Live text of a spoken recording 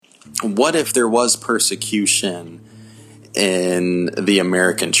what if there was persecution in the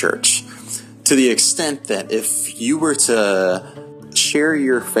American church? To the extent that if you were to share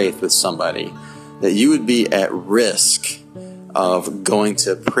your faith with somebody, that you would be at risk of going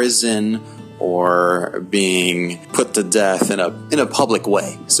to prison or being put to death in a public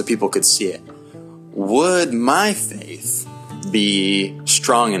way so people could see it. Would my faith be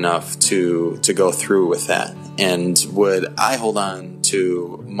strong enough to go through with that? And would I hold on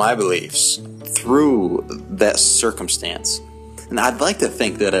to my beliefs through that circumstance? And I'd like to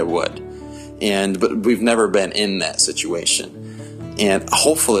think that it would. But we've never been in that situation. And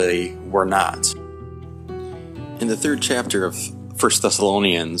hopefully we're not. In the 3rd chapter of 1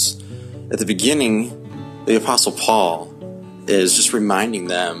 Thessalonians, at the beginning, the Apostle Paul is just reminding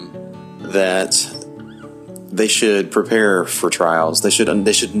them that they should prepare for trials. They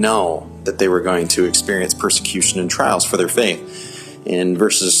should know that they were going to experience persecution and trials for their faith. In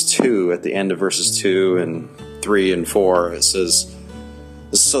verses 2, at the end of verses 2 and 3 and 4, it says,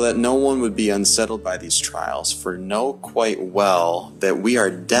 so that no one would be unsettled by these trials, for know quite well that we are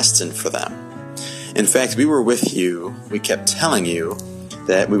destined for them. In fact, we were with you, we kept telling you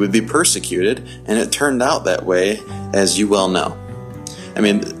that we would be persecuted, and it turned out that way, as you well know. I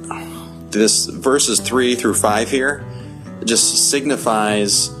mean, this verses 3 through 5 here just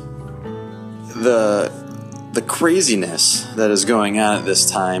signifies the craziness that is going on at this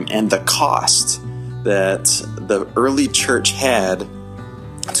time and the cost that the early church had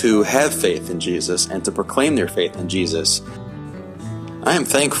to have faith in Jesus and to proclaim their faith in Jesus. I am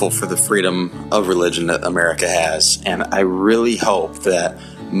thankful for the freedom of religion that America has, and I really hope that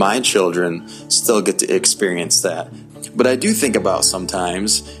my children still get to experience that. But I do think about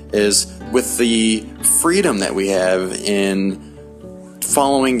sometimes is with the freedom that we have in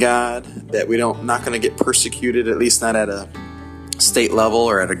following God, that we not going to get persecuted, at least not at a state level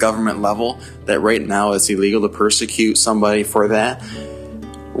or at a government level, that right now it's illegal to persecute somebody for that.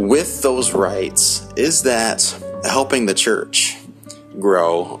 With those rights, is that helping the church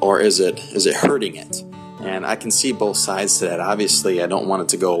grow, or is it hurting it? And I can see both sides to that. Obviously, I don't want it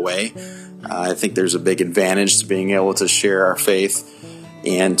to go away. I think there's a big advantage to being able to share our faith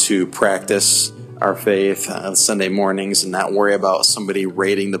and to practice our faith on Sunday mornings and not worry about somebody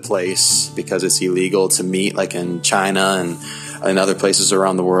raiding the place because it's illegal to meet, like in China and in other places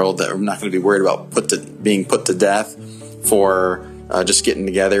around the world, that we're not going to be worried about being put to death for just getting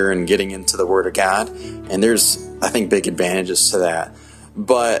together and getting into the Word of God. And there's, I think, big advantages to that.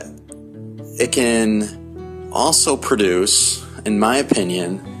 But it can also produce, in my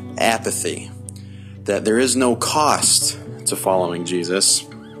opinion, apathy. That there is no cost to following Jesus,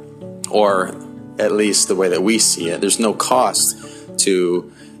 or at least the way that we see it. There's no cost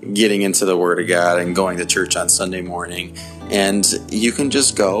to getting into the Word of God and going to church on Sunday morning. And you can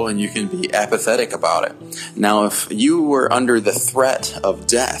just go and you can be apathetic about it. Now, if you were under the threat of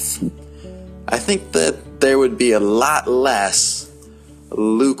death, I think that there would be a lot less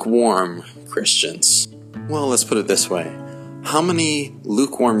lukewarm Christians. Well, let's put it this way. How many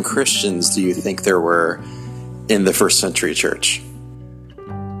lukewarm Christians do you think there were in the first century church?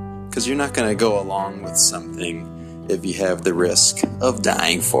 Because you're not going to go along with something if you have the risk of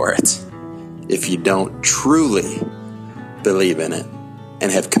dying for it. If you don't truly believe in it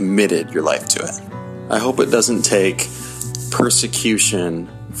and have committed your life to it. I hope it doesn't take persecution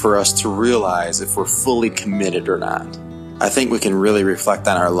for us to realize if we're fully committed or not. I think we can really reflect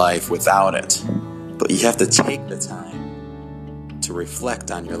on our life without it. But you have to take the time to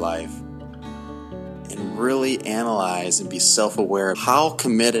reflect on your life and really analyze and be self-aware of how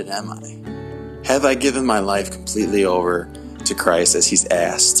committed am I? Have I given my life completely over to Christ as He's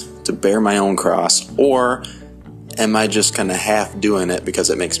asked, to bear my own cross, or am I just kind of half doing it because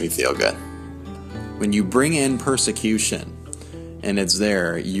it makes me feel good? When you bring in persecution and it's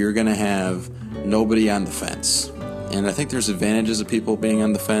there, you're going to have nobody on the fence. And I think there's advantages of people being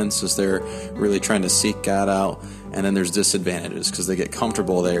on the fence as they're really trying to seek God out. And then there's disadvantages because they get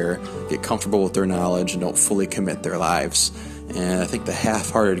comfortable there, get comfortable with their knowledge, and don't fully commit their lives. And I think the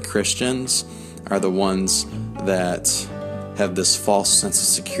half-hearted Christians are the ones that have this false sense of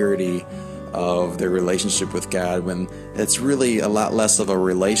security of their relationship with God, when it's really a lot less of a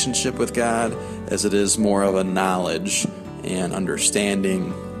relationship with God as it is more of a knowledge and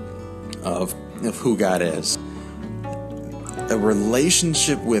understanding of who God is. A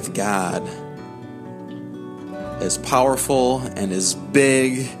relationship with God, as powerful and as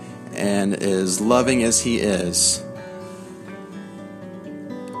big and as loving as He is,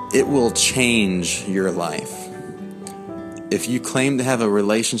 it will change your life. If you claim to have a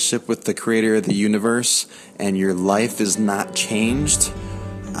relationship with the Creator of the universe and your life is not changed,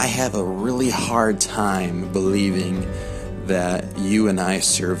 I have a really hard time believing that you and I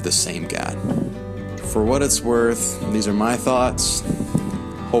serve the same God. For what it's worth, these are my thoughts.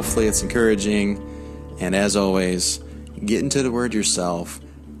 Hopefully it's encouraging. And as always, get into the Word yourself.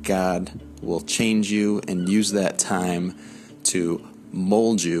 God will change you and use that time to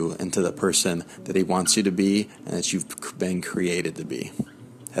mold you into the person that He wants you to be and that you've been created to be.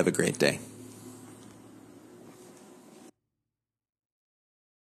 Have a great day.